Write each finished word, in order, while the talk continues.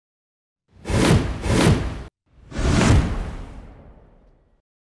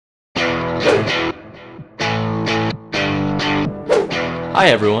Hi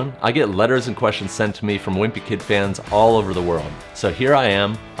everyone, I get letters and questions sent to me from Wimpy Kid fans all over the world. So here I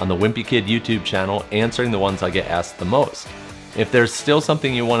am on the Wimpy Kid YouTube channel answering the ones I get asked the most. If there's still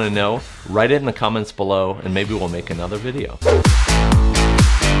something you want to know, write it in the comments below and maybe we'll make another video.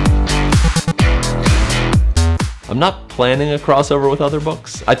 I'm not planning a crossover with other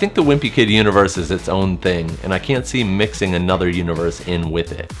books. I think the Wimpy Kid universe is its own thing, and I can't see mixing another universe in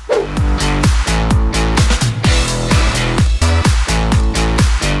with it.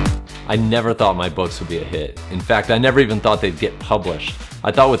 I never thought my books would be a hit. In fact, I never even thought they'd get published.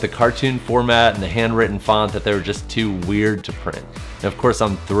 I thought with the cartoon format and the handwritten font that they were just too weird to print. And of course,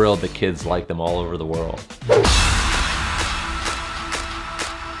 I'm thrilled that kids like them all over the world.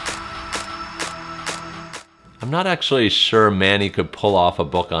 I'm not actually sure Manny could pull off a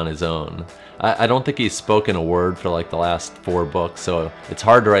book on his own. I don't think he's spoken a word for like the last 4 books, so it's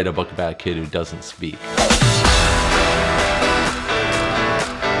hard to write a book about a kid who doesn't speak.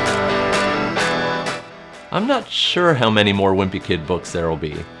 I'm not sure how many more Wimpy Kid books there will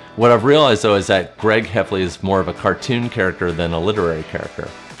be. What I've realized though is that Greg Heffley is more of a cartoon character than a literary character,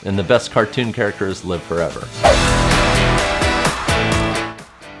 and the best cartoon characters live forever.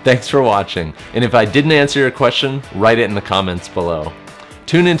 Thanks for watching, and if I didn't answer your question, write it in the comments below.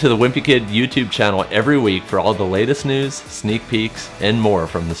 Tune into the Wimpy Kid YouTube channel every week for all the latest news, sneak peeks, and more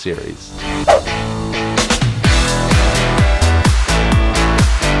from the series.